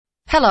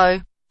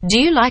Hello. Do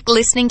you like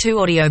listening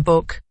to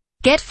audiobook?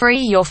 Get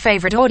free your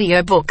favorite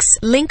audiobooks,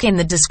 link in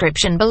the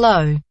description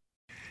below.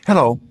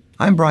 Hello,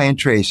 I'm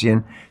Tracy,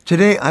 and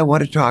today I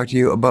want to talk to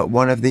you about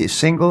one of the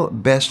single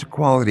best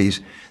qualities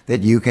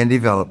that you can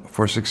develop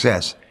for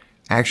success.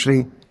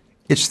 Actually,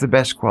 it's the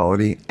best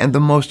quality and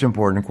the most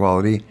important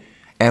quality,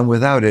 and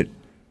without it,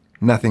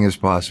 nothing is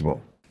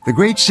possible. The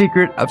great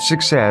secret of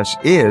success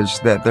is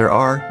that there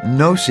are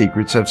no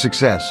secrets of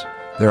success.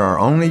 There are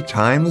only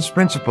timeless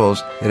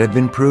principles that have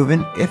been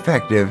proven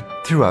effective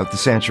throughout the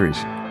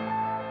centuries.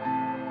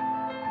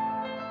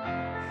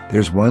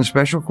 There's one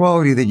special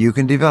quality that you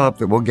can develop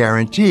that will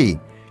guarantee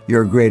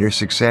your greater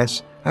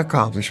success,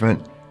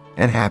 accomplishment,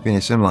 and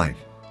happiness in life.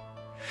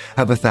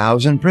 Of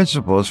 1,000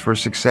 principles for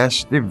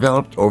success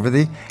developed over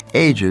the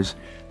ages,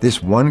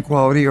 this one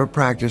quality or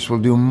practice will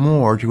do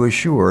more to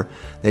assure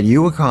that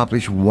you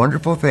accomplish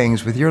wonderful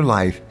things with your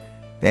life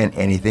than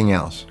anything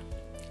else.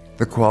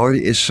 The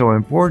quality is so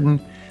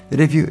important that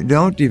if you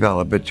don't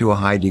develop it to a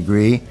high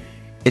degree,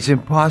 it's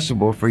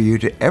impossible for you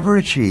to ever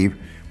achieve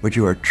what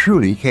you are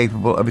truly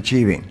capable of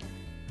achieving.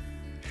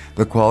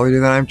 The quality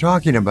that I'm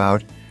talking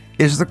about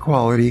is the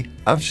quality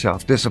of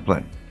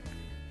self-discipline.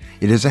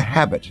 It is a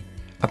habit,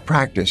 a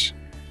practice,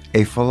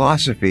 a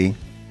philosophy,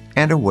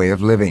 and a way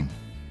of living.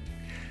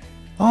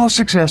 All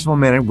successful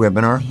men and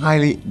women are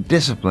highly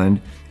disciplined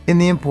in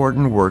the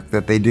important work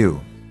that they do.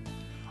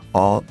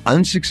 All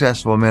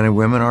unsuccessful men and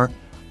women are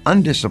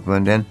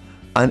undisciplined and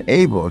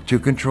unable to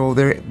control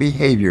their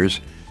behaviors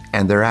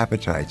and their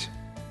appetites.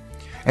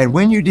 And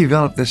when you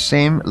develop the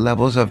same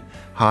levels of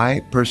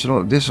high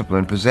personal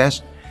discipline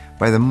possessed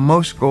by the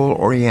most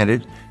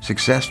goal-oriented,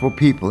 successful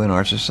people in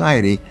our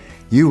society,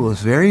 you will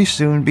very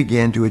soon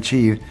begin to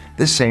achieve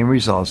the same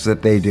results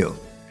that they do.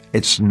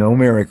 It's no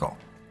miracle.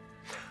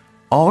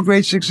 All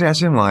great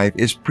success in life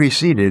is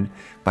preceded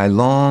by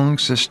long,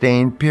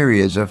 sustained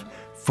periods of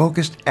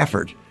focused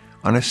effort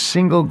on a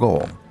single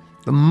goal,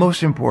 the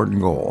most important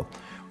goal,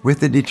 with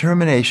the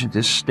determination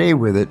to stay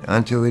with it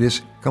until it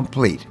is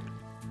complete.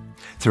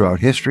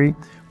 Throughout history,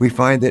 we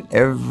find that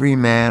every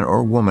man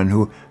or woman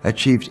who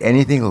achieved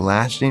anything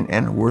lasting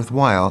and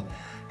worthwhile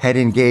had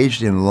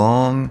engaged in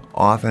long,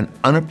 often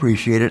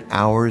unappreciated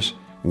hours,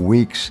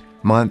 weeks,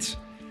 months,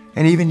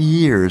 and even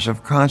years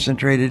of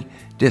concentrated,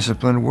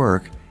 disciplined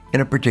work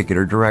in a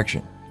particular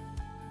direction.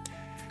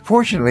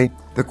 Fortunately,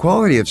 the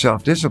quality of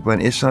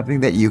self-discipline is something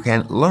that you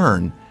can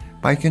learn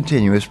by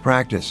continuous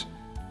practice,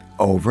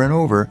 over and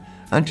over,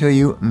 until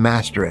you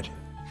master it.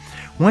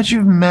 Once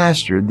you've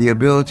mastered the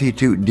ability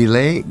to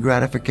delay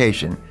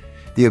gratification,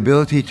 the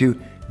ability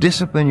to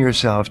discipline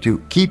yourself to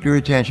keep your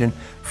attention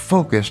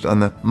focused on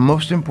the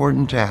most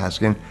important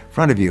task in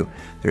front of you,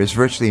 there is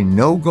virtually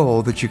no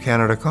goal that you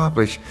cannot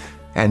accomplish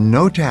and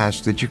no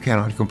task that you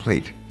cannot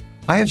complete.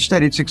 I have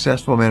studied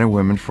successful men and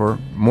women for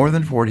more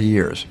than 40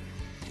 years,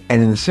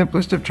 and in the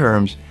simplest of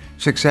terms,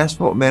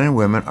 successful men and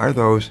women are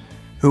those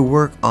who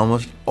work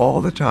almost all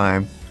the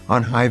time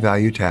on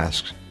high-value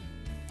tasks.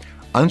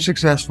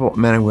 Unsuccessful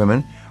men and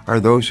women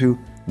are those who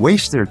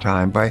waste their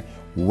time by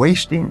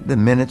wasting the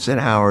minutes and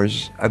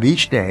hours of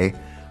each day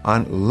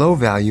on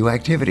low-value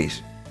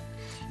activities.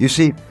 You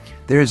see,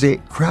 there is a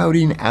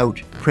crowding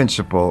out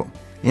principle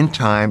in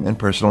time and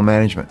personal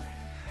management.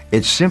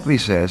 It simply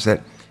says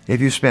that if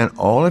you spend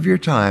all of your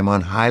time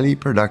on highly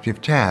productive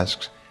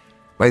tasks,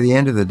 by the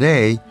end of the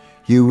day,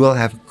 you will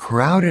have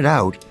crowded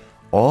out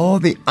all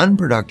the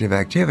unproductive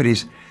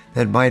activities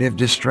that might have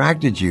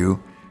distracted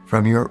you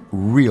from your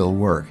real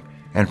work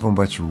and from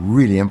what's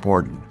really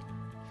important.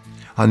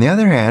 On the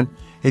other hand,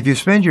 if you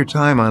spend your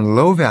time on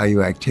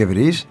low-value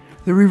activities,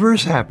 the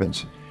reverse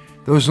happens.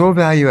 Those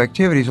low-value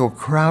activities will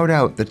crowd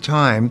out the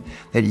time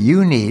that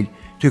you need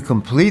to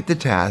complete the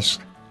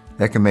tasks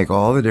that can make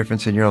all the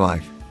difference in your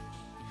life.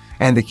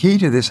 And the key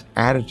to this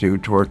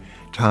attitude toward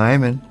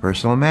time and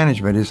personal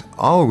management is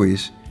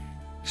always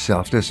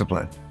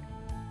self-discipline.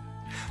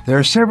 There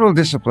are several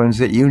disciplines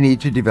that you need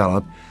to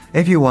develop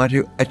if you want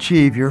to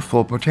achieve your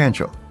full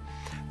potential.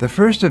 The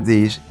first of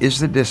these is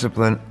the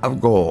discipline of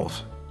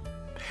goals.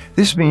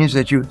 This means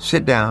that you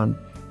sit down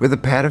with a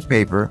pad of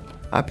paper,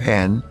 a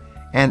pen,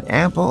 and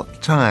ample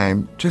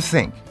time to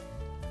think.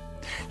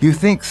 You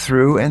think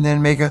through and then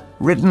make a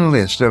written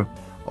list of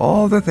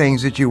all the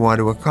things that you want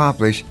to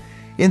accomplish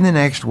in the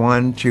next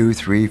 1, 2,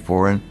 3,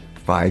 4, and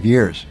 5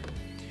 years.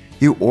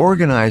 You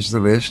organize the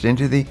list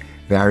into the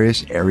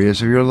various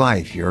areas of your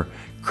life, your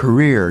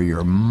career,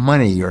 your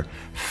money, your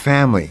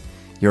family,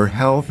 your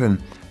health, and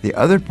the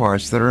other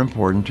parts that are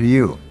important to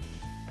you.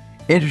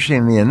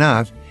 Interestingly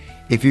enough,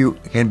 if you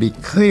can be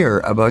clear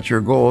about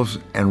your goals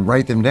and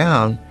write them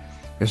down,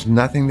 there's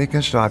nothing that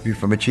can stop you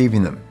from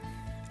achieving them.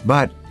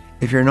 But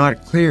if you're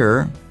not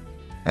clear,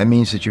 that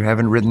means that you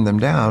haven't written them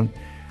down,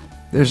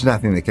 there's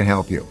nothing that can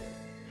help you.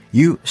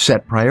 You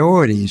set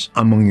priorities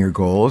among your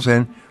goals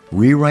and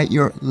rewrite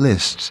your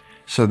lists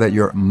so that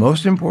your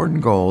most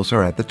important goals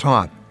are at the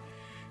top.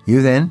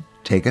 You then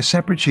take a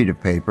separate sheet of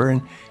paper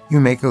and you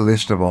make a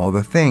list of all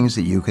the things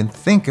that you can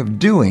think of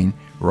doing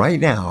right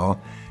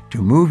now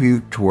to move you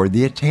toward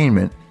the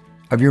attainment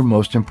of your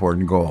most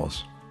important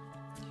goals.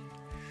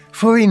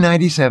 Fully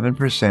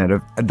 97%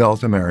 of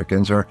adult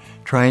Americans are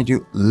trying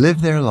to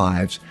live their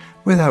lives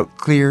without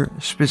clear,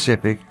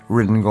 specific,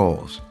 written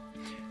goals.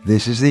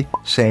 This is the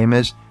same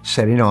as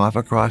setting off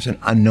across an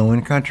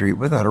unknown country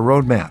without a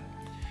roadmap.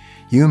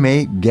 You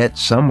may get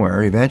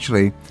somewhere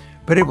eventually,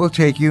 but it will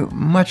take you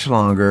much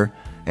longer,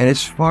 and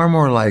it's far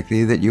more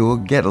likely that you will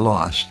get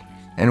lost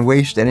and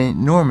waste an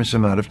enormous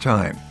amount of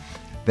time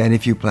than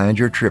if you planned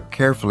your trip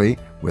carefully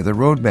with a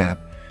roadmap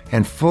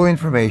and full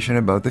information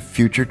about the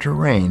future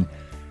terrain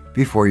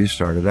before you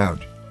started out.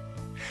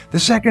 The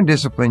second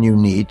discipline you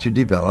need to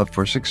develop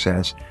for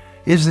success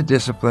is the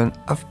discipline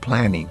of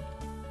planning.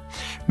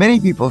 Many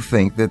people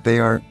think that they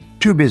are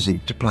too busy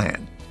to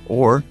plan,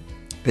 or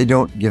they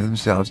don't give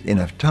themselves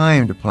enough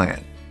time to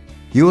plan.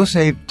 You will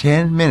save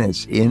 10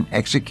 minutes in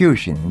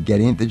execution and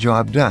getting the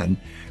job done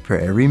for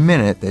every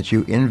minute that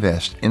you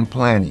invest in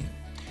planning.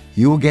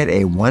 You will get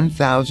a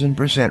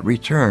 1,000%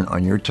 return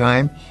on your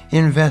time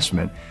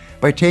investment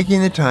by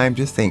taking the time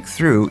to think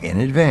through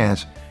in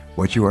advance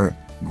what you are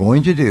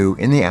going to do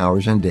in the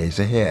hours and days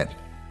ahead.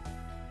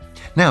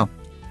 Now,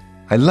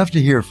 I'd love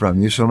to hear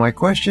from you, so my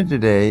question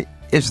today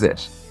is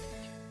this: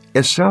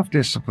 is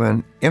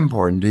self-discipline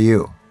important to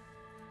you?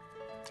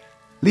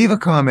 Leave a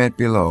comment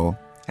below,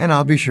 and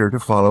I'll be sure to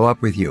follow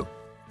up with you.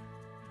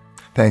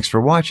 Thanks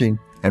for watching,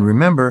 and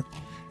remember,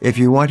 if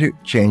you want to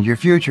change your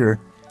future,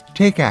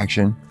 take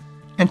action,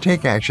 and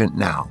take action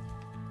now.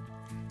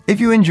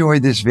 If you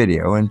enjoyed this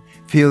video and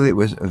feel it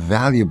was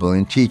valuable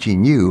in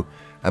teaching you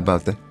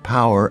about the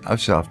power of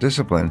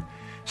self-discipline,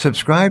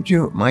 subscribe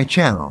to my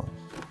channel,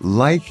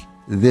 like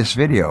this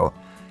video,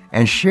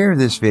 and share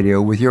this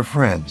video with your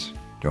friends.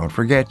 Don't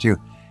forget to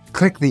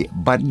click the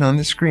button on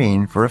the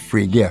screen for a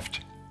free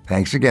gift.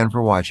 Thanks again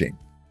for watching.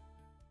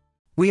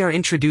 We are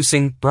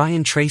introducing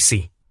Brian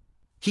Tracy.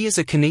 He is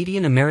a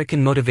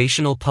Canadian-American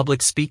motivational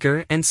public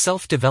speaker and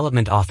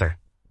self-development author.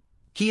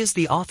 He is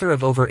the author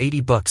of over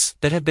 80 books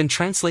that have been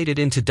translated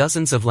into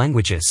dozens of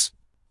languages.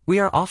 We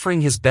are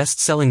offering his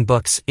best-selling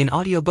books in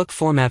audiobook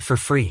format for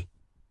free.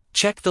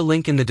 Check the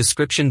link in the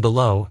description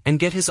below and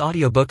get his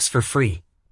audiobooks for free.